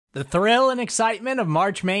The thrill and excitement of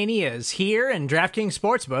March Mania is here, and DraftKings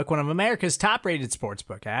Sportsbook, one of America's top-rated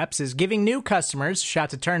sportsbook apps, is giving new customers a shot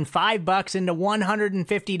to turn $5 into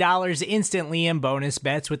 $150 instantly in bonus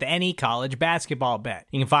bets with any college basketball bet.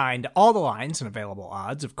 You can find all the lines and available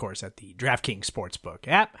odds, of course, at the DraftKings Sportsbook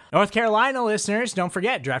app. North Carolina listeners, don't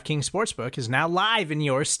forget, DraftKings Sportsbook is now live in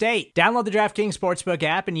your state. Download the DraftKings Sportsbook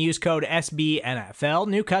app and use code SBNFL.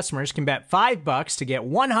 New customers can bet $5 to get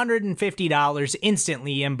 $150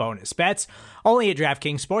 instantly in bonus bets, only at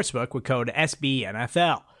DraftKings Sportsbook with code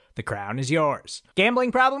SBNFL. The crown is yours.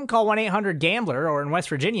 Gambling problem? Call 1-800-GAMBLER, or in West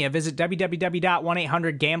Virginia, visit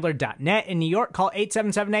www.1800gambler.net. In New York, call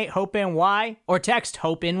 877-8-HOPE-NY or text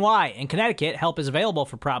HOPE-NY. In Connecticut, help is available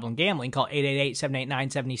for problem gambling. Call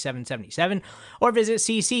 888-789-7777 or visit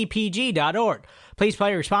ccpg.org. Please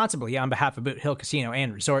play responsibly on behalf of Boot Hill Casino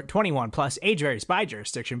and Resort. 21 plus, age varies by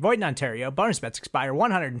jurisdiction. Void in Ontario. Bonus bets expire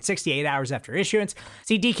 168 hours after issuance.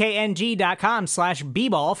 See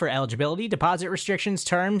dkng.com/bball for eligibility, deposit restrictions,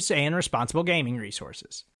 terms, and responsible gaming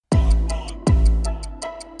resources.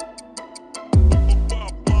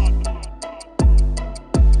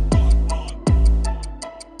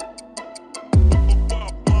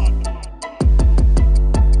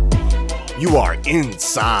 You are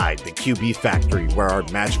inside the QB factory where our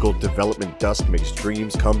magical development dust makes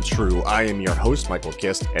dreams come true. I am your host, Michael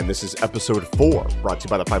Kist, and this is episode 4, brought to you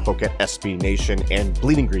by the fine folk at SBNation and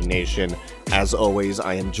Bleeding Green Nation. As always,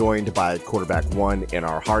 I am joined by quarterback 1 in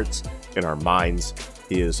our hearts, in our minds.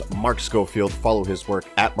 He is Mark Schofield. Follow his work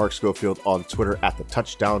at Mark Schofield on Twitter at The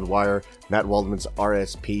Touchdown Wire. Matt Waldman's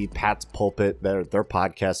RSP, Pat's Pulpit, their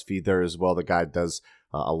podcast feed there as well. The guy does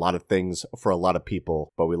a lot of things for a lot of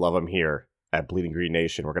people, but we love him here at Bleeding Green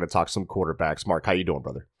Nation. We're going to talk some quarterbacks. Mark, how you doing,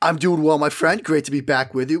 brother? I'm doing well, my friend. Great to be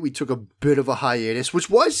back with you. We took a bit of a hiatus, which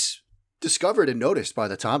was discovered and noticed by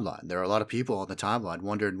the timeline. There are a lot of people on the timeline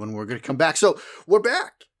wondering when we're going to come back. So we're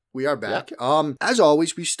back. We are back. Yeah. As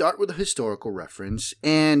always, we start with a historical reference.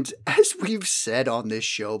 And as we've said on this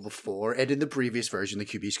show before, and in the previous version, the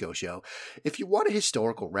QB Sco show, if you want a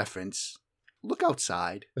historical reference, look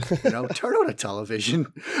outside, turn on a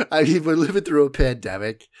television. I mean, we're living through a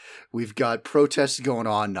pandemic. We've got protests going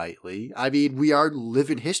on nightly. I mean, we are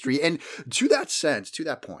living history. And to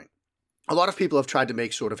that point, a lot of people have tried to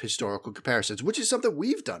make sort of historical comparisons, which is something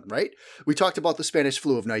we've done, right? We talked about the Spanish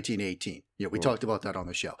flu of 1918. We talked about that on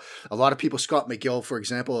the show. A lot of people, Scott McGill, for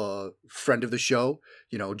example, a friend of the show,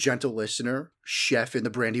 gentle listener, chef in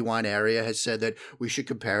the Brandywine area, has said that we should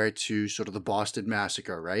compare it to sort of the Boston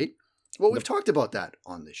Massacre, right? Well, we've talked about that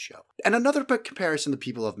on this show. And another comparison that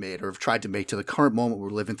people have made or have tried to make to the current moment we're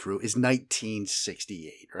living through is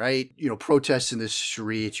 1968, right? Protests in the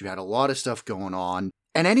streets, you had a lot of stuff going on.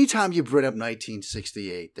 And anytime you bring up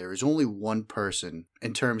 1968, there is only one person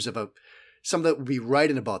in terms of something that would be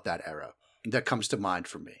writing about that era that comes to mind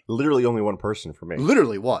for me. Literally only one person for me.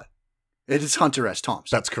 Literally what? It is Hunter S.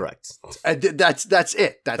 Thompson. That's correct. That's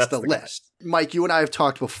it. That's the list. Guy. Mike, you and I have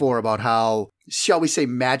talked before about how, shall we say,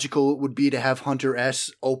 magical it would be to have Hunter S.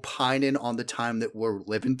 opining on the time that we're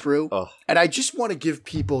living through. Oh. And I just want to give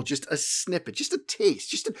people just a snippet, just a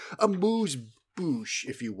taste, just a amuse-bouche,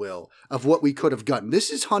 if you will, of what we could have gotten.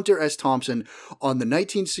 This is Hunter S. Thompson on the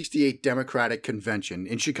 1968 Democratic Convention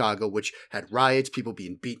in Chicago, which had riots, people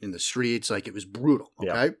being beaten in the streets. Like, it was brutal,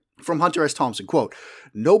 okay? Yeah. From Hunter S. Thompson, quote,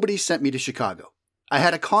 "Nobody sent me to Chicago. I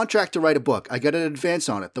had a contract to write a book. I got an advance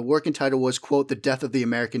on it. The working title was, quote, The Death of the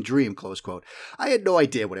American Dream, close quote. I had no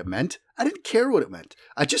idea what it meant. I didn't care what it meant.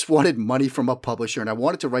 I just wanted money from a publisher and I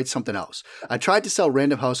wanted to write something else. I tried to sell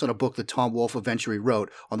Random House on a book that Tom Wolfe eventually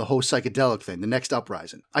wrote on the whole psychedelic thing, The Next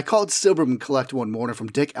Uprising. I called Silberman Collect one morning from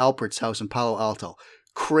Dick Alpert's house in Palo Alto.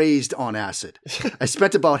 Crazed on acid. I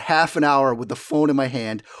spent about half an hour with the phone in my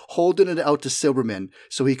hand, holding it out to Silberman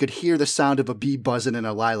so he could hear the sound of a bee buzzing in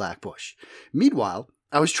a lilac bush. Meanwhile,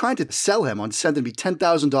 I was trying to sell him on sending me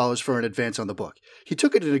 $10,000 for an advance on the book. He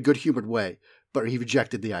took it in a good-humored way, but he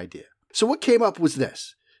rejected the idea. So what came up was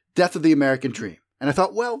this, Death of the American Dream. And I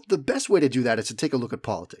thought, well, the best way to do that is to take a look at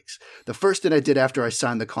politics. The first thing I did after I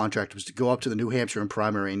signed the contract was to go up to the New Hampshire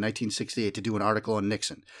primary in 1968 to do an article on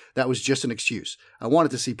Nixon. That was just an excuse. I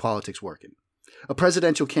wanted to see politics working. A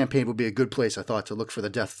presidential campaign would be a good place, I thought, to look for the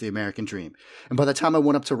death of the American dream. And by the time I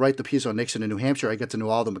went up to write the piece on Nixon in New Hampshire, I got to know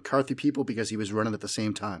all the McCarthy people because he was running at the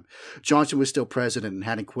same time. Johnson was still president and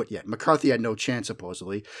hadn't quit yet. McCarthy had no chance,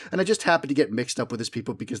 supposedly. And I just happened to get mixed up with his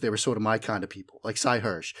people because they were sort of my kind of people, like Cy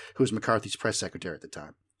Hirsch, who was McCarthy's press secretary at the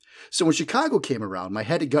time. So when Chicago came around, my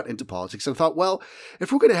head had got into politics. I thought, well,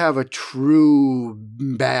 if we're going to have a true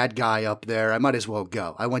bad guy up there, I might as well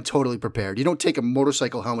go. I went totally prepared. You don't take a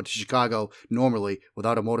motorcycle helmet to Chicago normally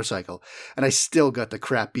without a motorcycle. And I still got the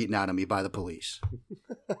crap beaten out of me by the police.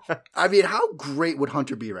 I mean, how great would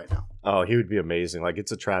Hunter be right now? Oh, he would be amazing. Like,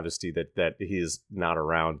 it's a travesty that he is not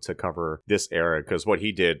around to cover this era, because what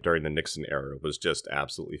he did during the Nixon era was just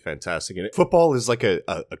absolutely fantastic. And football is like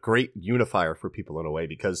a great unifier for people in a way,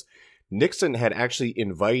 because Nixon had actually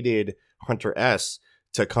invited Hunter S.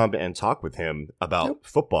 to come and talk with him about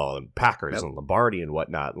football and Packers and Lombardi and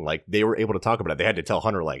whatnot. And like, they were able to talk about it. They had to tell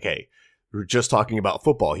Hunter, like, hey, we're just talking about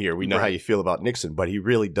football here. We know how you feel about Nixon, but he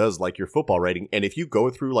really does like your football writing. And if you go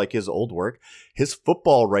through like his old work, his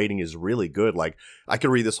football writing is really good. Like, I could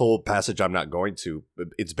read this whole passage. I'm not going to.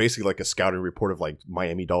 It's basically like a scouting report of like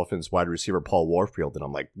Miami Dolphins wide receiver Paul Warfield. And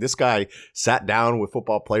I'm like, this guy sat down with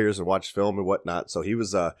football players and watched film and whatnot. So he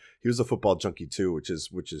was a football junkie too, which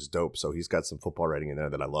is dope. So he's got some football writing in there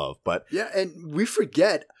that I love. But yeah, and we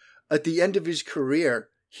forget at the end of his career,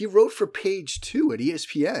 he wrote for Page 2 at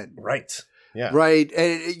ESPN. Right. Yeah. Right.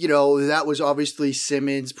 And, you know, that was obviously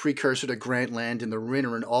Simmons' precursor to Grantland and the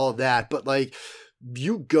Rinner and all of that. But, like,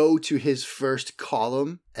 you go to his first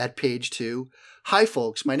column at Page 2. Hi,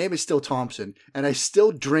 folks. My name is still Thompson, and I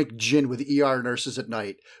still drink gin with ER nurses at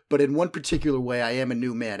night. But in one particular way, I am a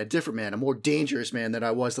new man, a different man, a more dangerous man than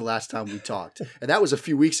I was the last time we talked. And that was a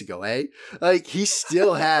few weeks ago, eh? Like, he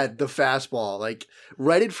still had the fastball, like,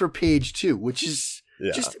 rated for Page 2, which is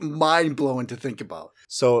just mind-blowing to think about.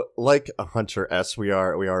 So, like Hunter S., we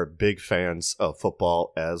are big fans of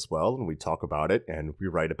football as well, and we talk about it and we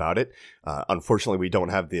write about it. Unfortunately, we don't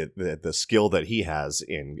have the skill that he has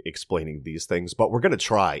in explaining these things, but we're going to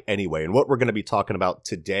try anyway. And what we're going to be talking about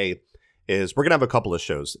today is we're going to have a couple of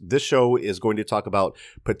shows. This show is going to talk about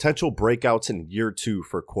potential breakouts in year 2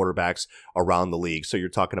 for quarterbacks around the league. So you're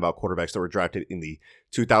talking about quarterbacks that were drafted in the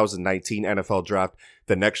 2019 NFL draft.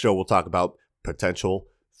 The next show we'll talk about potential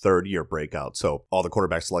third-year breakout. So all the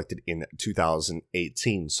quarterbacks selected in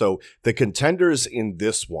 2018. So the contenders in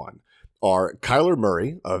this one are Kyler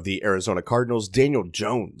Murray of the Arizona Cardinals, Daniel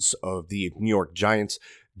Jones of the New York Giants,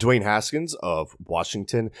 Dwayne Haskins of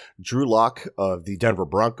Washington, Drew Lock of the Denver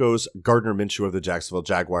Broncos, Gardner Minshew of the Jacksonville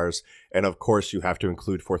Jaguars, and of course you have to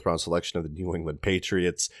include 4th-round selection of the New England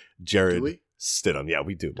Patriots, Jared Stidham. Yeah,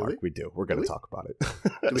 we do, Mark. We do. We're going to talk about it.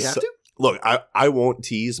 Do we have to? Look, I won't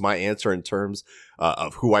tease my answer in terms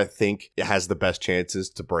of who I think has the best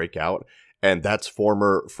chances to break out. And that's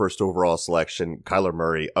former first overall selection, Kyler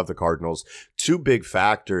Murray of the Cardinals. 2 big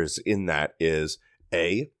factors in that is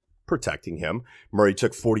A, protecting him. Murray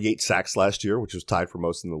took 48 sacks last year, which was tied for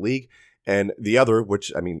most in the league. And the other,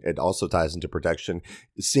 which, I mean, it also ties into protection,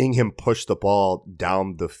 seeing him push the ball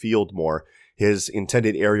down the field more. His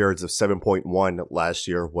intended air yards of 7.1 last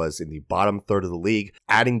year was in the bottom third of the league.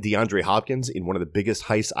 Adding DeAndre Hopkins in one of the biggest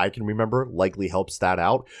heists I can remember likely helps that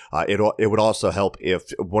out. It would also help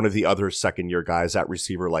if one of the other second-year guys at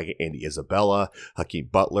receiver like Andy Isabella, Hakeem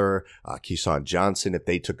Butler, Keyshawn Johnson, if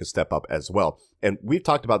they took a step up as well. And we've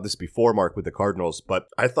talked about this before, Mark, with the Cardinals, but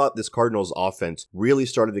I thought this Cardinals offense really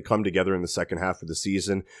started to come together in the second half of the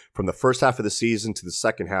season. From the first half of the season to the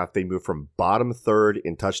second half, they moved from bottom third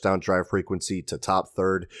in touchdown drive frequency to top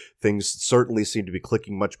third. Things certainly seem to be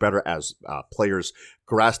clicking much better as players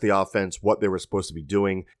grasp the offense, what they were supposed to be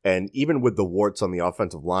doing. And even with the warts on the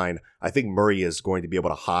offensive line, I think Murray is going to be able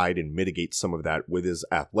to hide and mitigate some of that with his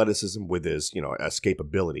athleticism, with his,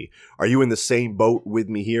 escapability. Are you in the same boat with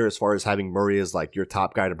me here as far as having Murray as like your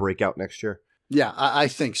top guy to break out next year? Yeah, I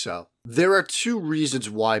think so. There are 2 reasons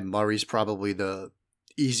why Murray's probably the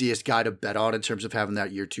easiest guy to bet on in terms of having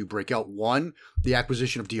that year 2 breakout. 1, the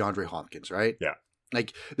acquisition of DeAndre Hopkins, right? Yeah.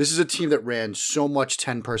 Like, this is a team that ran so much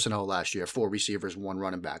 10 personnel last year, 4 receivers, 1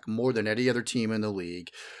 running back, more than any other team in the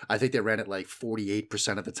league. I think they ran it like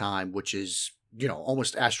 48% of the time, which is,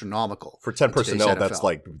 almost astronomical. For 10 personnel,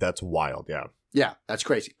 that's wild, yeah. Yeah, that's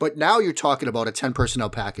crazy. But now you're talking about a 10 personnel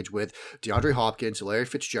package with DeAndre Hopkins, Larry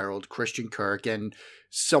Fitzgerald, Christian Kirk, and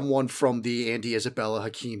someone from the Andy Isabella,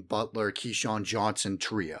 Hakeem Butler, Keyshawn Johnson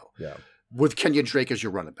trio. Yeah. With Kenyon Drake as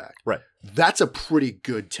your running back. Right. That's a pretty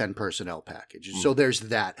good 10 personnel package. So there's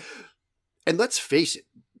that. And let's face it,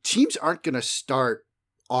 teams aren't going to start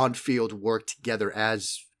on-field work together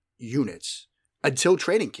as units until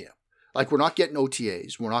training camp. Like, we're not getting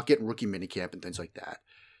OTAs. We're not getting rookie minicamp and things like that.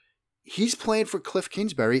 He's playing for Cliff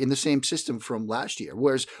Kingsbury in the same system from last year,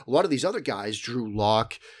 whereas a lot of these other guys, Drew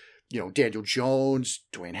Lock, Daniel Jones,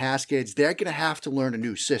 Dwayne Haskins, they're going to have to learn a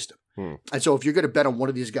new system. And so if you're going to bet on one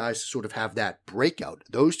of these guys to sort of have that breakout,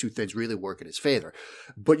 those 2 things really work in his favor.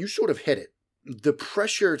 But you sort of hit it. the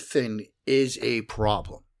pressure thing is a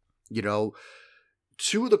problem. You know,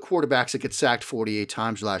 two of the quarterbacks that get sacked 48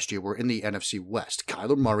 times last year were in the NFC West,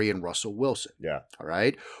 Kyler Murray and Russell Wilson. Yeah. All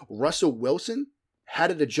right. Russell Wilson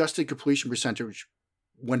had an adjusted completion percentage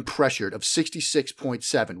when pressured of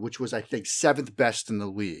 66.7, which was, I think, 7th best in the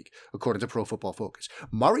league, according to Pro Football Focus.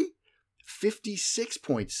 Murray,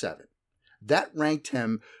 56.7. That ranked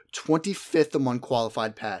him 25th among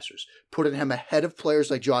qualified passers, putting him ahead of players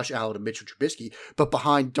like Josh Allen and Mitchell Trubisky, but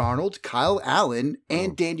behind Darnold, Kyle Allen,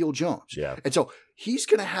 and Daniel Jones. Yeah. And so he's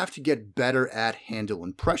going to have to get better at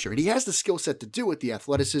handling pressure. And he has the skill set to do it, the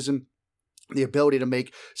athleticism, the ability to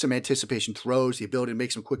make some anticipation throws, the ability to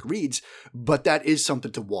make some quick reads, but that is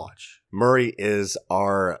something to watch. Murray is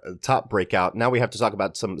our top breakout. Now we have to talk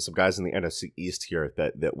about some guys in the NFC East here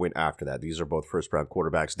that went after that. These are both first-round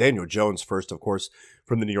quarterbacks. Daniel Jones first, of course,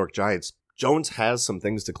 from the New York Giants. Jones has some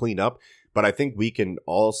things to clean up, but I think we can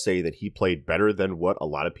all say that he played better than what a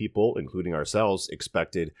lot of people, including ourselves,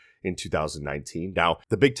 expected in 2019. Now,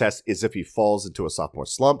 the big test is if he falls into a sophomore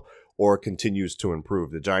slump or continues to improve.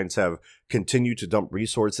 The Giants have continued to dump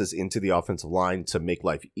resources into the offensive line to make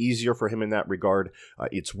life easier for him in that regard.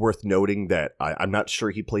 It's worth noting that I'm not sure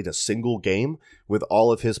he played a single game with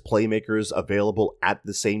all of his playmakers available at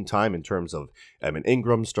the same time in terms of Evan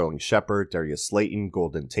Ingram, Sterling Shepard, Darius Slayton,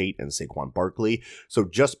 Golden Tate, and Saquon Barkley. So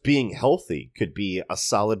just being healthy could be a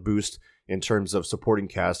solid boost in terms of supporting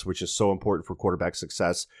cast, which is so important for quarterback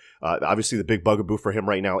success. Obviously, the big bugaboo for him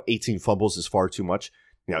right now, 18 fumbles is far too much.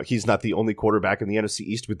 Now, he's not the only quarterback in the NFC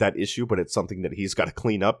East with that issue, but it's something that he's got to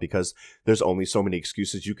clean up because there's only so many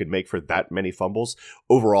excuses you can make for that many fumbles.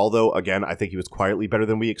 Overall, though, again, I think he was quietly better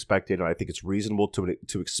than we expected, and I think it's reasonable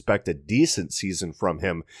to expect a decent season from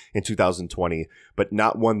him in 2020, but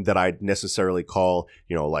not one that I'd necessarily call,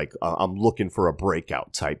 I'm looking for a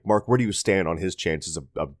breakout type. Mark, where do you stand on his chances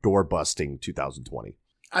of door-busting 2020?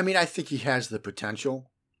 I mean, I think he has the potential.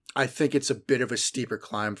 I think it's a bit of a steeper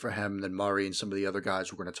climb for him than Murray and some of the other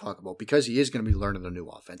guys we're going to talk about because he is going to be learning the new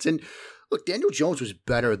offense. And look, Daniel Jones was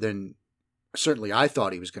better than certainly I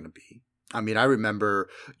thought he was going to be. I mean, I remember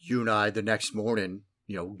you and I the next morning,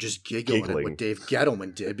 just giggling at what Dave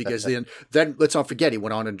Gettleman did because then let's not forget he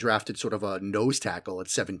went on and drafted sort of a nose tackle at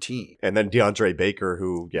 17. And then DeAndre Baker,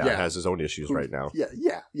 who has his own issues right now.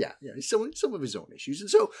 Yeah. Some of his own issues. And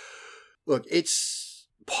so, look, it's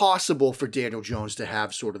possible for Daniel Jones to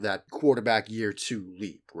have sort of that quarterback year 2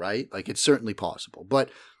 leap, right? Like it's certainly possible,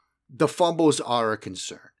 but the fumbles are a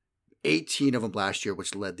concern. 18 of them last year,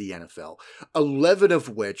 which led the NFL. 11 of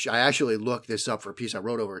which, I actually looked this up for a piece I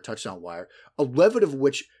wrote over a Touchdown Wire, 11 of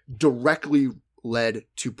which directly led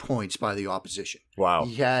to points by the opposition. Wow.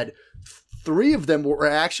 He had 3 of them were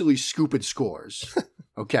actually scooping scores.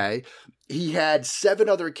 Okay. He had 7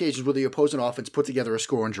 other occasions where the opposing offense put together a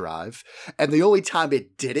scoring drive. And the only time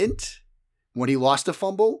it didn't, when he lost a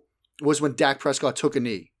fumble, was when Dak Prescott took a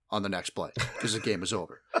knee on the next play because the game was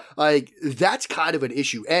over. Like, that's kind of an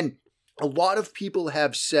issue. And a lot of people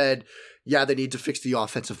have said, they need to fix the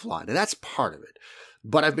offensive line. And that's part of it.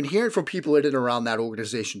 But I've been hearing from people in and around that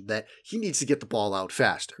organization that he needs to get the ball out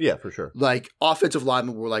faster. Yeah, for sure. Like, offensive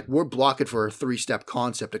linemen were like, we're blocking for a 3-step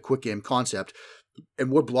concept, a quick game concept.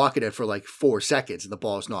 And we're blocking it for like 4 seconds and the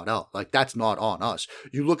ball's not out. Like, that's not on us.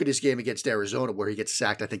 You look at his game against Arizona where he gets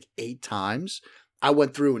sacked, I think, 8 times. I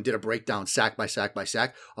went through and did a breakdown sack by sack by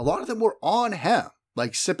sack. A lot of them were on him,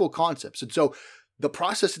 like simple concepts. And so the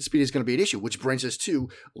process and speed is going to be an issue, which brings us to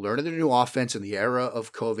learning the new offense in the era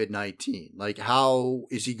of COVID-19. Like, how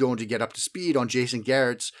is he going to get up to speed on Jason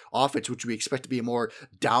Garrett's offense, which we expect to be a more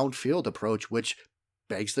downfield approach, which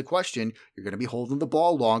begs the question, you're going to be holding the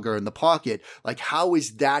ball longer in the pocket. Like, how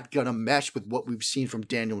is that going to mesh with what we've seen from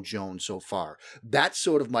Daniel Jones so far? That's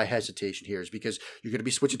sort of my hesitation here, is because you're going to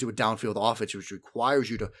be switching to a downfield offense, which requires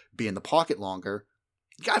you to be in the pocket longer.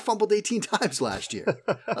 The guy fumbled 18 times last year.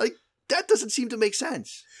 Like, that doesn't seem to make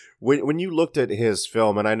sense. When you looked at his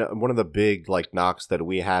film, and I know one of the big knocks that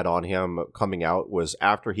we had on him coming out was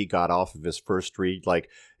after he got off of his first read,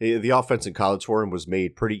 the offense in college for him was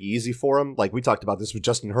made pretty easy for him. Like, we talked about this with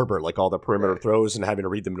Justin Herbert, like all the perimeter throws and having to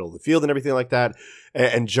read the middle of the field and everything like that.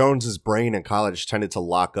 And Jones's brain in college tended to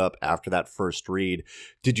lock up after that first read.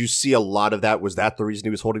 Did you see a lot of that? Was that the reason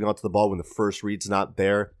he was holding on to the ball when the first read's not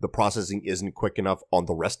there? The processing isn't quick enough on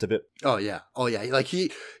the rest of it? Oh, yeah. Like,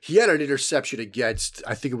 he had an interception against,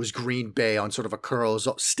 I think it was Green Bay on sort of a curls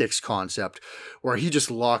sticks concept where he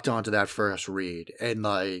just locked onto that first read. And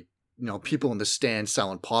people in the stands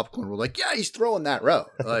selling popcorn were like, yeah, he's throwing that route.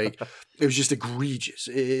 Like, it was just egregious.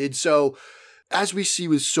 And so as we see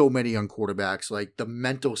with so many young quarterbacks, like the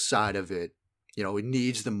mental side of it, it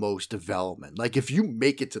needs the most development. Like, if you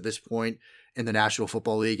make it to this point in the National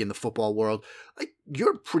Football League, in the football world, like,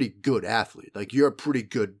 you're a pretty good athlete. Like, you're a pretty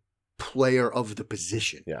good player of the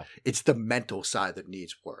position. Yeah. It's the mental side that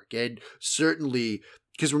needs work. And certainly,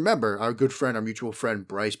 because remember, our good friend, our mutual friend,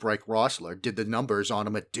 Bryce Rossler, did the numbers on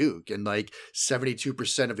him at Duke, and like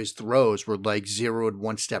 72% of his throws were like 0 and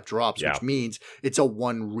 1 step drops, which means it's a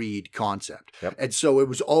one read concept. Yep. And so it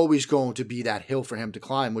was always going to be that hill for him to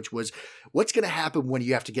climb, which was what's going to happen when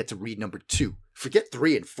you have to get to read number 2? Forget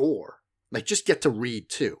 3 and 4. Like, just get to read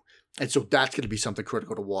 2. And so that's going to be something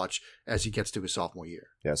critical to watch as he gets to his sophomore year.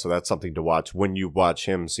 Yeah, so that's something to watch when you watch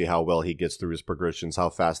him, see how well he gets through his progressions, how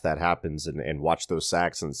fast that happens, and watch those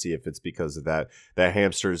sacks and see if it's because of that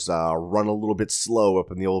hamsters run a little bit slow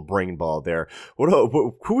up in the old brain ball there.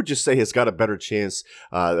 Who would you say has got a better chance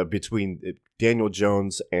between Daniel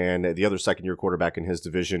Jones and the other second-year quarterback in his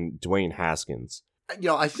division, Dwayne Haskins?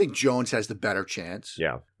 I think Jones has the better chance.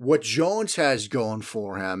 Yeah. What Jones has going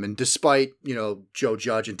for him, and despite, Joe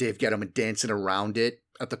Judge and Dave Gettleman dancing around it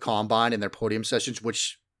at the Combine in their podium sessions,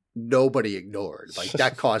 which nobody ignored, like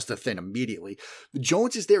that caused the thing immediately.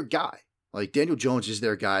 Jones is their guy. Like, Daniel Jones is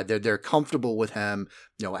their guy. They're comfortable with him,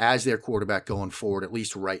 as their quarterback going forward, at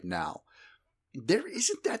least right now. There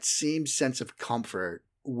isn't that same sense of comfort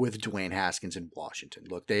with Dwayne Haskins in Washington.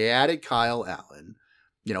 Look, they added Kyle Allen,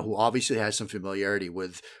 who obviously has some familiarity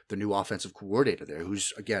with the new offensive coordinator there,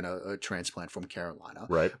 who's, again, a transplant from Carolina.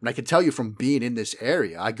 Right. And I can tell you from being in this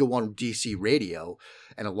area, I go on DC radio,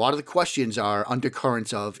 and a lot of the questions are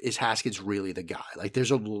undercurrents of, is Haskins really the guy? Like,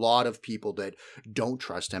 there's a lot of people that don't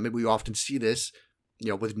trust him, and we often see this,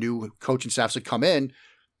 with new coaching staffs that come in.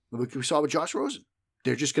 We saw with Josh Rosen.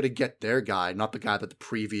 They're just going to get their guy, not the guy that the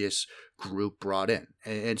previous group brought in.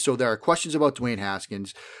 And so there are questions about Dwayne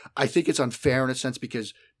Haskins. I think it's unfair in a sense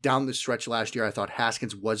because down the stretch last year, I thought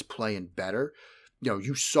Haskins was playing better.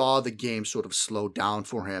 You saw the game sort of slow down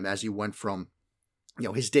for him as he went from,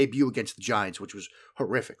 his debut against the Giants, which was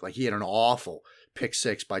horrific. Like, he had an awful pick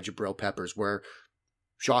 6 by Jabril Peppers where,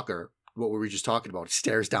 shocker, what we were just talking about,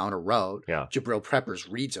 stares down a route. Yeah. Jabril Peppers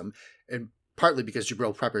reads him. And partly because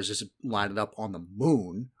Jabril Peppers isn't lining up on the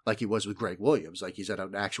moon like he was with Greg Williams. Like, he's at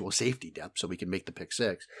an actual safety depth so he can make the pick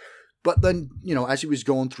 6. But then, as he was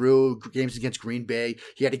going through games against Green Bay,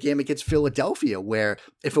 he had a game against Philadelphia where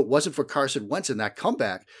if it wasn't for Carson Wentz and that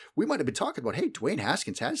comeback, we might have been talking about, hey, Dwayne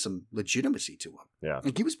Haskins has some legitimacy to him. Yeah.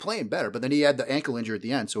 And he was playing better, but then he had the ankle injury at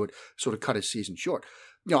the end, so it sort of cut his season short.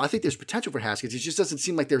 I think there's potential for Haskins. It just doesn't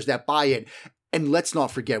seem like there's that buy-in. And let's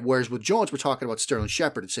not forget, whereas with Jones, we're talking about Sterling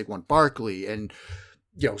Shepard and Saquon Barkley and,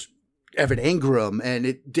 Evan Ingram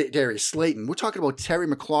and Darius Slayton. We're talking about Terry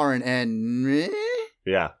McLaurin and...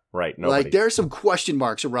 Yeah, right. Nobody. Like, there are some question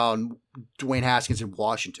marks around Dwayne Haskins in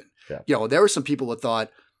Washington. Yeah. There were some people that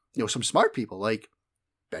thought, some smart people like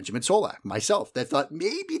Benjamin Solak, myself, that thought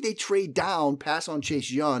maybe they trade down, pass on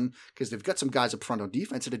Chase Young because they've got some guys up front on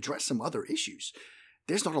defense and address some other issues.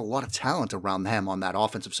 There's not a lot of talent around them on that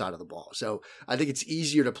offensive side of the ball. So I think it's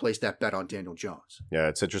easier to place that bet on Daniel Jones. Yeah,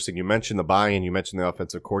 it's interesting. You mentioned the buy-in. You mentioned the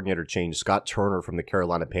offensive coordinator change. Scott Turner from the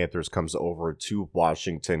Carolina Panthers comes over to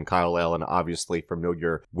Washington. Kyle Allen, obviously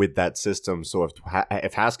familiar with that system. So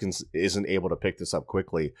if Haskins isn't able to pick this up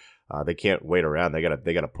quickly, they can't wait around. They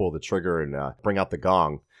gotta pull the trigger and bring out the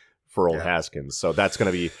gong for old Haskins. So that's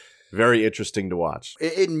going to be very interesting to watch.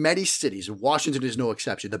 In many cities, Washington is no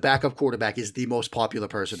exception. The backup quarterback is the most popular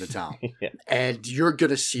person in town. Yeah. And you're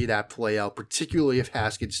going to see that play out, particularly if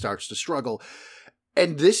Haskins starts to struggle.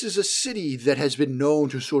 And this is a city that has been known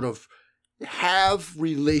to sort of have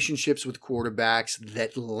relationships with quarterbacks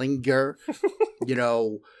that linger.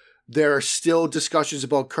 There are still discussions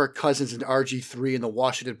about Kirk Cousins and RG3 in the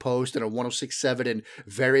Washington Post and a 106.7 in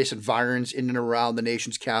various environs in and around the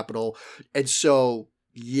nation's capital. And so...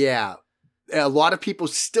 yeah, a lot of people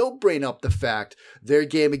still bring up the fact their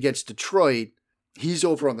game against Detroit, he's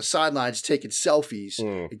over on the sidelines taking selfies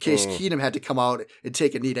in case Keenum had to come out and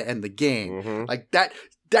take a knee to end the game. Mm-hmm. Like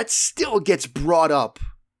that still gets brought up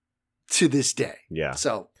to this day. Yeah.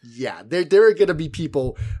 So, yeah, there are going to be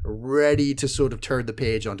people ready to sort of turn the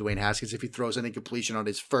page on Dwayne Haskins if he throws an incompletion on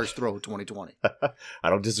his first throw of 2020. I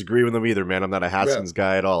don't disagree with them either, man. I'm not a Haskins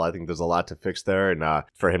guy at all. I think there's a lot to fix there. And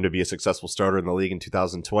for him to be a successful starter in the league in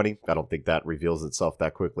 2020, I don't think that reveals itself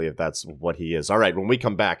that quickly if that's what he is. All right, when we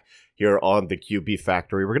come back here on the QB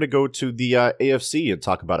Factory, we're going to go to the AFC and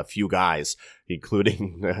talk about a few guys,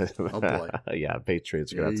 including Oh, boy. Yeah,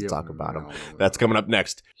 Patriots. We're going to have to talk about them. That's coming up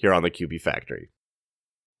next here on the QB Factory.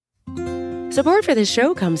 Support for this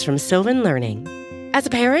show comes from Sylvan Learning. As a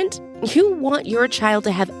parent, you want your child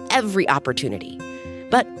to have every opportunity,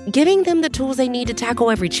 but giving them the tools they need to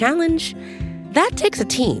tackle every challenge, that takes a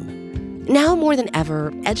team. Now more than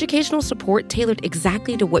ever, educational support tailored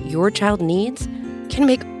exactly to what your child needs can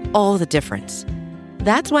make all the difference.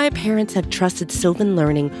 That's why parents have trusted Sylvan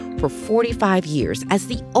Learning for 45 years as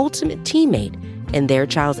the ultimate teammate in their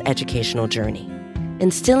child's educational journey,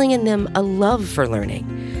 instilling in them a love for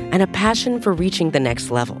learning and a passion for reaching the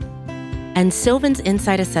next level. And Sylvan's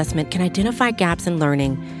Insight Assessment can identify gaps in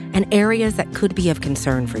learning and areas that could be of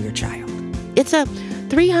concern for your child. It's a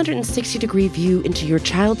 360-degree view into your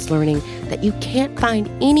child's learning that you can't find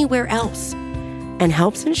anywhere else, and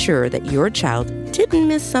helps ensure that your child didn't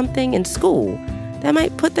miss something in school that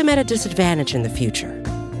might put them at a disadvantage in the future.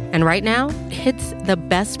 And right now, it's the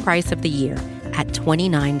best price of the year at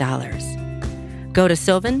 $29. Go to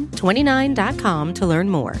sylvan29.com to learn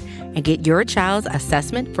more and get your child's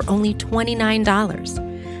assessment for only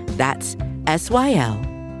 $29. That's SYLVAN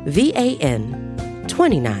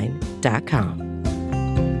 29.com.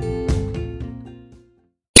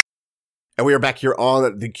 And we are back here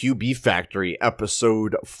on the QB Factory,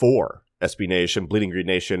 episode 4, SB Nation, Bleeding Green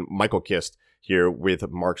Nation, Michael Kist here with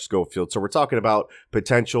Mark Schofield. So we're talking about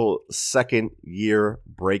potential second-year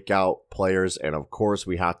breakout players, and of course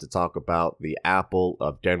we have to talk about the apple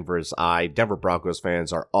of Denver's eye. Denver Broncos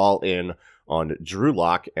fans are all in on Drew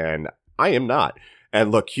Lock, and I am not. And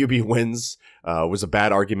look, QB wins was a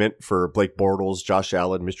bad argument for Blake Bortles, Josh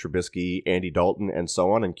Allen, Mitch Trubisky, Andy Dalton, and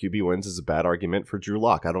so on. And QB wins is a bad argument for Drew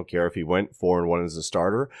Lock. I don't care if he went 4-1 as a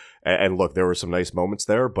starter. And look, there were some nice moments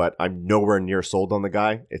there, but I'm nowhere near sold on the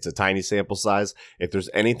guy. It's a tiny sample size. If there's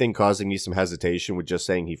anything causing me some hesitation with just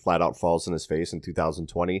saying he flat out falls in his face in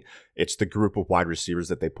 2020, it's the group of wide receivers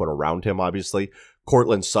that they put around him, obviously.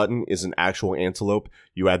 Cortland Sutton is an actual antelope.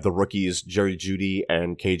 You add the rookies Jerry Jeudy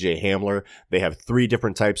and KJ Hamler. They have 3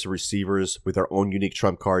 different types of receivers with their own unique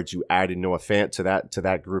trump cards. You add in Noah Fant to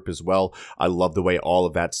that group as well. I love the way all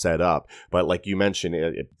of that's set up. But like you mentioned,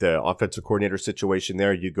 the offensive coordinator situation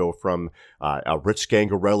there, you go from a Rich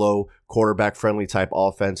Gangarello quarterback-friendly type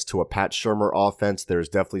offense to a Pat Shurmur offense. There's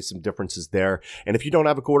definitely some differences there. And if you don't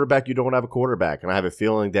have a quarterback, you don't have a quarterback. And I have a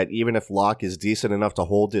feeling that even if Locke is decent enough to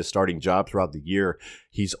hold his starting job throughout the year,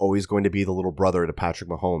 he's always going to be the little brother to Patrick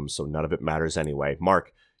Mahomes, so none of it matters anyway.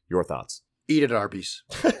 Mark, your thoughts? Eat at Arby's.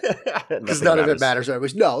 Because none of it matters at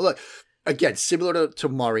Arby's. No, look, again, similar to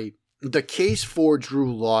Murray, the case for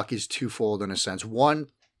Drew Lock is twofold in a sense. One,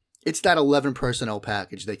 it's that 11 personnel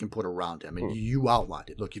package they can put around him. And you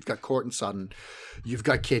outlined it. Look, you've got Cortland Sutton. You've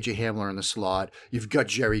got KJ Hamler in the slot. You've got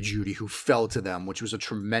Jerry Jeudy, who fell to them, which was a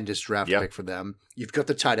tremendous draft pick for them. You've got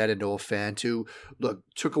the tight end Noah Fant, who, look,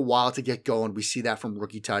 took a while to get going. We see that from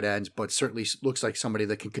rookie tight ends, but certainly looks like somebody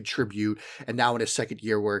that can contribute. And now in his second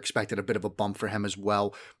year, we're expecting a bit of a bump for him as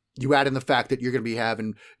well. You add in the fact that you're going to be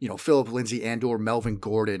having, Phillip Lindsay and or Melvin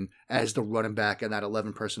Gordon as the running back in that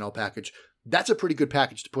 11 personnel package. That's a pretty good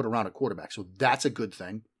package to put around a quarterback. So that's a good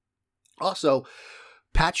thing. Also,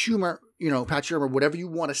 Pat Shurmur, whatever you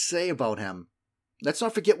want to say about him, let's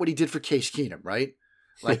not forget what he did for Case Keenum, right?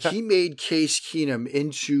 Like he made Case Keenum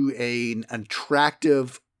into an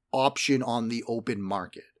attractive option on the open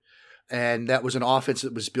market. And that was an offense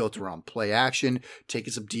that was built around play action,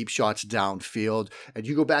 taking some deep shots downfield. And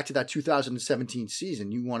you go back to that 2017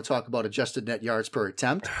 season, you want to talk about adjusted net yards per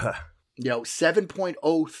attempt.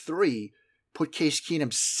 7.03 put Case Keenum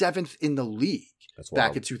 7th in the league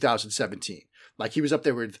back in 2017. Like he was up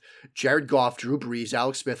there with Jared Goff, Drew Brees,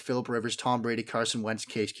 Alex Smith, Phillip Rivers, Tom Brady, Carson Wentz,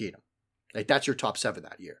 Case Keenum. Like that's your top 7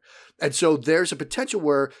 that year. And so there's a potential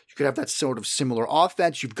where you could have that sort of similar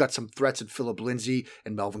offense. You've got some threats in Phillip Lindsay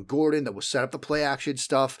and Melvin Gordon that will set up the play action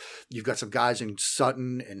stuff. You've got some guys in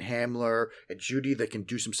Sutton and Hamler and Jeudy that can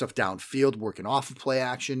do some stuff downfield, working off of play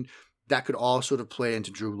action. That could all sort of play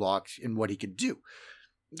into Drew Lock and what he could do.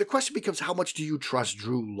 The question becomes, how much do you trust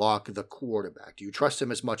Drew Lock, the quarterback? Do you trust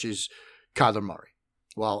him as much as Kyler Murray?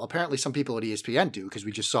 Well, apparently some people at ESPN do, because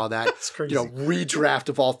we just saw that redraft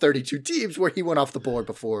of all 32 teams where he went off the board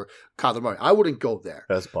before Kyler Murray. I wouldn't go there.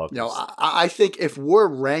 That's bonkers. I think if we're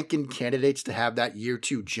ranking candidates to have that year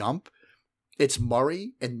 2 jump, it's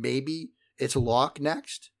Murray and maybe it's Lock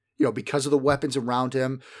next. Because of the weapons around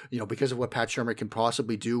him, because of what Pat Shurmur can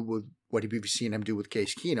possibly do with what we've seen him do with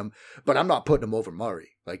Case Keenum. But I'm not putting him over Murray.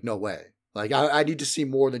 Like, no way. Like, I need to see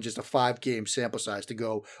more than just a 5-game sample size to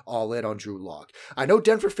go all in on Drew Lock. I know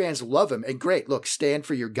Denver fans love him, and great. Look, stand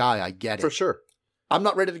for your guy. I get it. For sure. I'm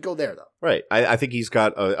not ready to go there, though. Right. I think he's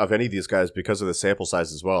got, of any of these guys, because of the sample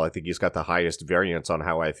size as well, I think he's got the highest variance on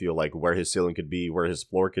how I feel like where his ceiling could be, where his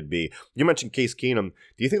floor could be. You mentioned Case Keenum.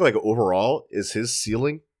 Do you think, like, overall, is his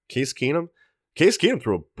ceiling Case Keenum? Case Keenum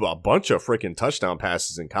threw a bunch of freaking touchdown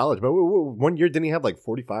passes in college, but one year didn't he have like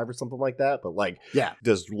 45 or something like that? But like, yeah,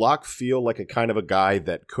 does Locke feel like a kind of a guy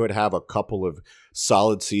that could have a couple of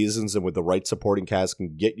solid seasons and with the right supporting cast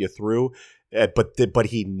can get you through? But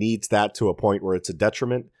he needs that to a point where it's a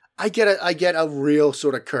detriment. I get a real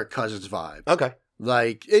sort of Kirk Cousins vibe. Okay.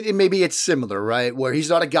 Like, maybe it's similar, right? Where he's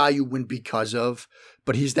not a guy you win because of,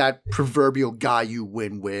 but he's that proverbial guy you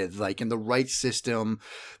win with. Like, in the right system,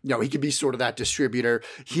 he could be sort of that distributor.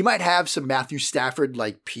 He might have some Matthew Stafford,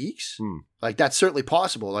 like, peaks. Like, that's certainly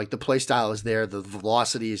possible. Like, the play style is there. The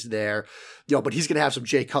velocity is there. But he's going to have some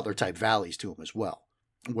Jay Cutler-type valleys to him as well,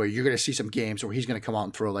 where you're going to see some games where he's going to come out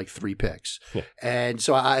and throw, like, 3 picks. Yeah. And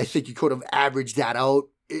so I think you could have averaged that out.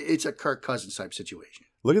 It's a Kirk Cousins type situation.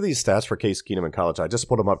 Look at these stats for Case Keenum in college. I just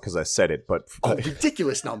put them up because I said it, but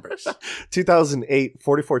ridiculous numbers. 2008,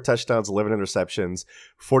 44 touchdowns, 11 interceptions,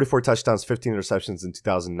 44 touchdowns, 15 interceptions in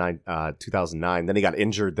 2009. Then he got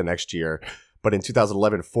injured the next year. But in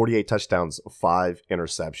 2011, 48 touchdowns, 5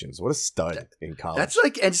 interceptions. What a stud in college. That's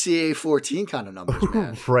like NCAA 14 kind of numbers,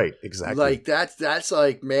 man. Right, exactly. Like that's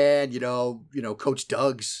like, man, Coach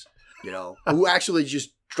Doug's, who actually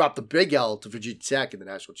just dropped the big L to Virginia Tech in the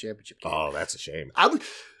national championship game. Oh, that's a shame.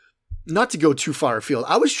 Not to go too far afield,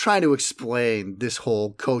 I was trying to explain this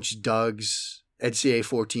whole Coach Doug's NCAA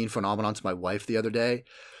 14 phenomenon to my wife the other day.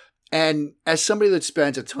 And as somebody that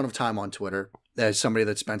spends a ton of time on Twitter, as somebody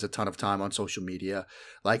that spends a ton of time on social media,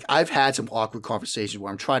 like I've had some awkward conversations where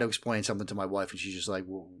I'm trying to explain something to my wife and she's just like,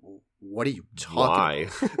 what are you talking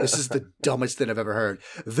about? This is the dumbest thing I've ever heard.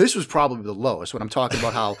 This was probably the lowest when I'm talking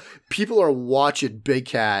about how people are watching Big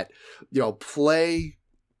Cat, play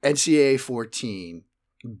NCAA 14,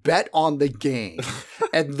 bet on the game,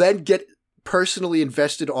 and then get personally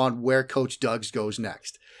invested on where Coach Doug's goes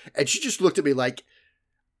next. And she just looked at me like,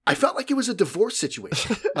 I felt like it was a divorce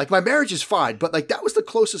situation. Like, my marriage is fine, but like that was the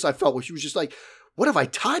closest I felt, where she was just like, what have I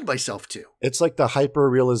tied myself to? It's like the hyper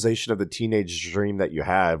realization of the teenage dream that you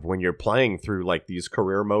have when you're playing through like these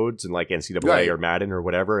career modes and like NCAA or Madden or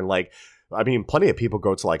whatever. And like, I mean, plenty of people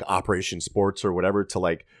go to like Operation Sports or whatever to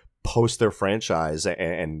like post their franchise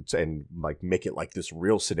and like make it like this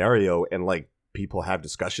real scenario, and like people have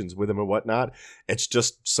discussions with them and whatnot. It's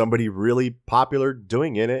just somebody really popular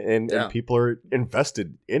doing it, and people are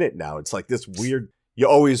invested in it now. It's like this weird. You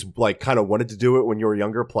always like kind of wanted to do it when you were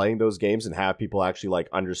younger, playing those games and have people actually like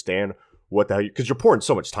understand what the hell, because you're pouring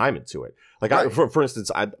so much time into it. Like for instance,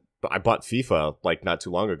 I bought FIFA like not too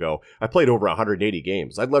long ago. I played over 180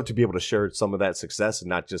 games. I'd love to be able to share some of that success and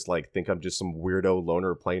not just like think I'm just some weirdo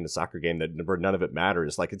loner playing a soccer game that none of it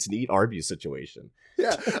matters. Like, it's an eat Arby's situation.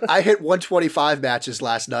 Yeah, I hit 125 matches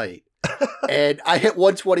last night. And I hit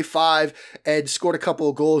 125 and scored a couple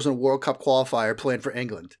of goals in a World Cup qualifier playing for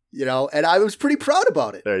England, and I was pretty proud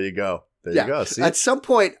about it. There you go. There you go. See? At some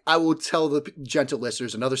point, I will tell the gentle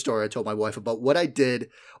listeners another story I told my wife about what I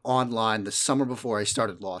did online the summer before I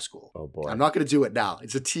started law school. Oh, boy. I'm not going to do it now.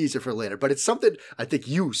 It's a teaser for later, but it's something I think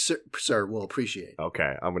you, sir, will appreciate.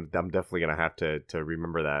 Okay. I'm definitely going to have to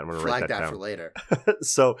remember that. I'm going to write that down. For later.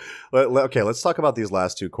 So, okay, let's talk about these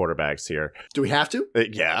last 2 quarterbacks here. Do we have to?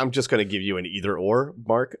 Yeah, I'm just going to give you an either or,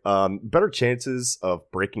 Mark. Better chances of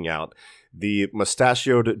breaking out: the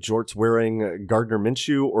mustachioed, jorts-wearing Gardner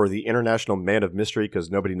Minshew, or the international man of mystery, because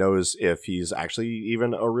nobody knows if he's actually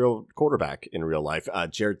even a real quarterback in real life,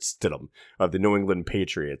 Jarrett Stidham of the New England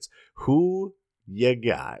Patriots. Who you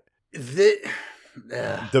got? The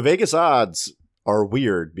Vegas odds are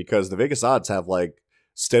weird, because the Vegas odds have like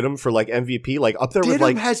Stidham for like MVP, like up there with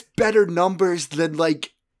like... Stidham has better numbers than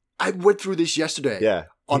like... I went through this yesterday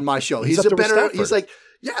on my show. He's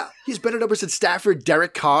he's better numbers than Stafford,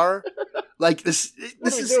 Derek Carr. Like this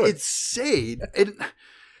is insane. And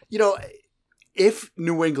if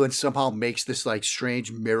New England somehow makes this like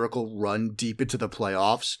strange miracle run deep into the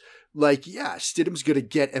playoffs, like Stidham's going to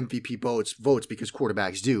get MVP votes because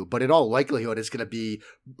quarterbacks do, but in all likelihood it's going to be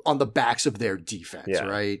on the backs of their defense,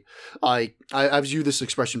 right? I've used this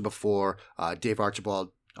expression before. Dave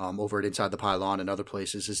Archibald over at Inside the Pylon and other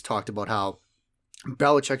places has talked about how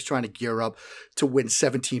Belichick's trying to gear up to win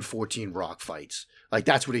 17-14 rock fights. Like,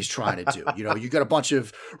 that's what he's trying to do. You got a bunch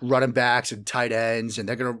of running backs and tight ends, and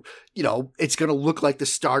they're going to, it's going to look like the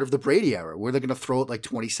start of the Brady era, where they're going to throw it like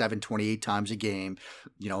 27, 28 times a game.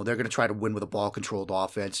 They're going to try to win with a ball-controlled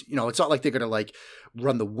offense. It's not like they're going to, like,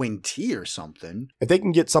 run the wing T or something. If they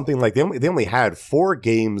can get something like, they only had 4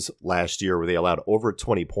 games last year where they allowed over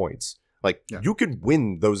 20 points. Like, you could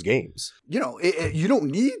win those games. You don't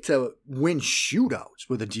need to win shootouts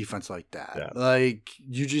with a defense like that. Yeah. Like,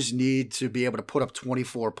 you just need to be able to put up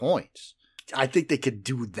 24 points. I think they could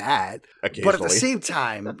do that. Occasionally. But at the same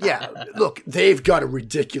time, look, they've got a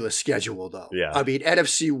ridiculous schedule, though. Yeah. I mean,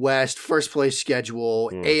 NFC West, first place schedule,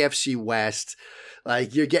 AFC West.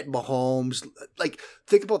 Like, you're getting Mahomes. Like,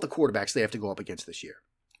 think about the quarterbacks they have to go up against this year.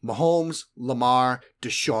 Mahomes, Lamar,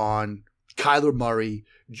 Deshaun, Kyler Murray,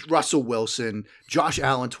 Russell Wilson, Josh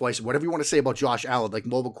Allen twice. Whatever you want to say about Josh Allen, like,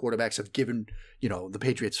 mobile quarterbacks have given, the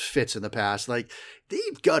Patriots fits in the past. Like,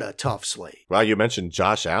 they've got a tough slate. Well, you mentioned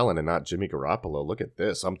Josh Allen and not Jimmy Garoppolo. Look at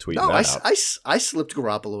this. I'm tweeting that out. I slipped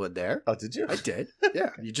Garoppolo in there. Oh, did you? I did.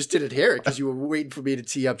 Yeah. You just didn't hear it because you were waiting for me to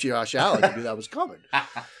tee up Josh Allen. You knew that was coming.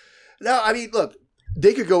 No, I mean, look,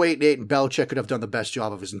 they could go 8-8 and Belichick could have done the best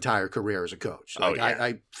job of his entire career as a coach. Like,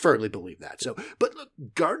 I firmly believe that. So, but look,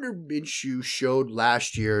 Gardner Minshew showed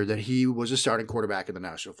last year that he was a starting quarterback in the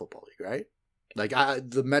National Football League, right? Like,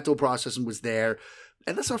 the mental processing was there.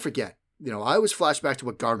 And let's not forget, I always flash back to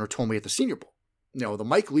what Gardner told me at the Senior Bowl. The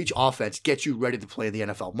Mike Leach offense gets you ready to play in the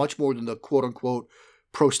NFL much more than the quote-unquote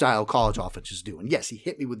pro-style college offenses do. And yes, he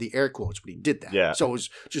hit me with the air quotes when he did that. Yeah. So it was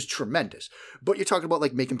just tremendous. But you're talking about,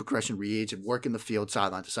 like, making progression reads and working the field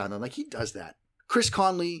sideline to sideline. Like, he does that. Chris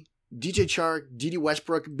Conley, DJ Chark, D.D.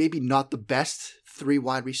 Westbrook, maybe not the best 3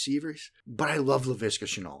 wide receivers, but I love Laviska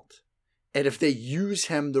Shenault. And if they use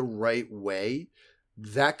him the right way,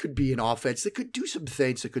 that could be an offense that could do some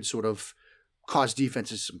things that could sort of cause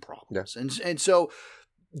defenses some problems. Yeah. And so,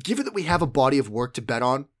 given that we have a body of work to bet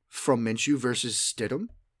on from Minshew versus Stidham,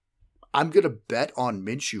 I'm going to bet on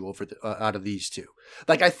Minshew over out of these two.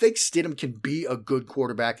 Like, I think Stidham can be a good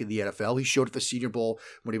quarterback in the NFL. He showed at the Senior Bowl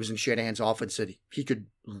when he was in Shanahan's offense that he could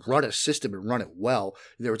run a system and run it well.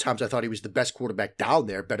 There were times I thought he was the best quarterback down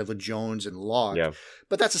there, better than Jones and Locke. Yeah.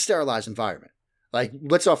 But that's a sterilized environment. Like,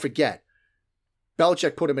 let's not forget,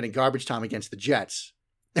 Belichick put him in garbage time against the Jets,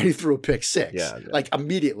 and he threw a pick 6, like,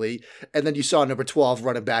 immediately. And then you saw number 12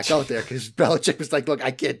 running back out there because Belichick was like, look,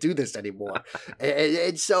 I can't do this anymore.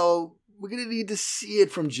 and so we're going to need to see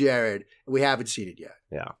it from Jared. We haven't seen it yet.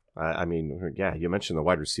 Yeah. I mean, you mentioned the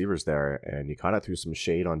wide receivers there, and you kind of threw some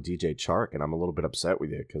shade on DJ Chark, and I'm a little bit upset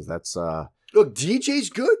with you because that's Look, DJ's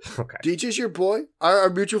good. Okay. DJ's your boy. Our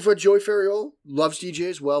mutual friend Joey Ferriola loves DJ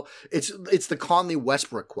as well. It's the Conley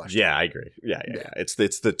Westbrook question. Yeah, I agree. Yeah. It's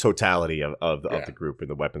the totality of the group and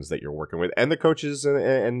the weapons that you're working with, and the coaches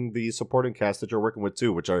and the supporting cast that you're working with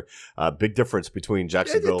too, which are a big difference between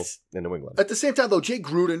Jacksonville and New England. At the same time, though, Jay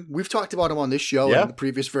Gruden, we've talked about him on this show and the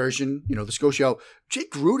previous version, the SCO show. Jay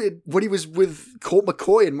Gruden, when he was with Colt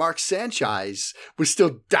McCoy and Mark Sanchez, was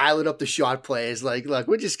still dialing up the shot plays. Like, look,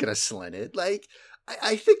 we're just gonna sling it. Like,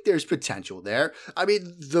 I think there's potential there. I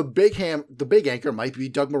mean, the big anchor might be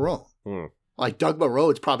Doug Marrone. Like, Doug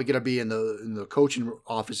Marrone is probably going to be in the coaching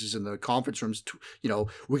offices in the conference rooms. We're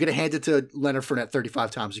going to hand it to Leonard Fournette 35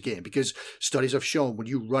 times a game because studies have shown when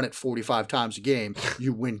you run it 45 times a game,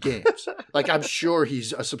 you win games. Like, I'm sure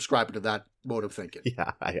he's a subscriber to that mode of thinking.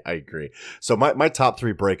 Yeah, I agree. So my top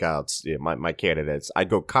 3 breakouts, my candidates, I'd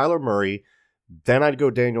go Kyler Murray, then I'd go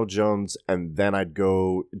Daniel Jones, and then I'd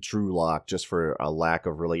go Drew Lock, just for a lack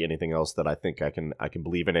of really anything else that I think I can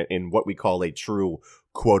believe in it in what we call a true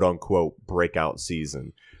quote unquote breakout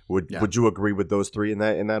season. Would you agree with those 3 in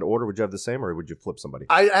that order? Would you have the same, or would you flip somebody?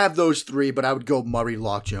 I have those 3, but I would go Murray,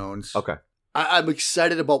 Lock, Jones. Okay. I'm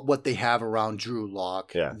excited about what they have around Drew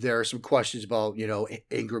Lock. Yeah. There are some questions about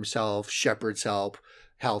Ingram's health, Shepard's health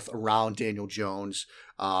around Daniel Jones.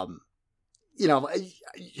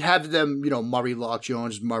 Have them, Murray, Lock,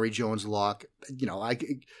 Jones, Murray, Jones, Lock. I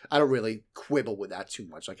don't really quibble with that too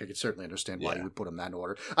much. Like, I could certainly understand why you would put them that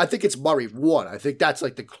order. I think it's Murray 1. I think that's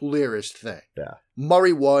like the clearest thing. Yeah.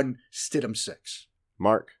 Murray 1, Stidham 6.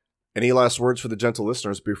 Mark, any last words for the gentle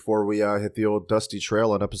listeners before we hit the old dusty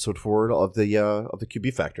trail on episode 4 of the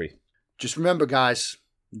QB Factory? Just remember, guys,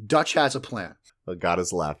 Dutch has a plan. God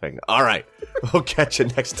is laughing. All right. We'll catch you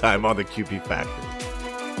next time on the QB Factory.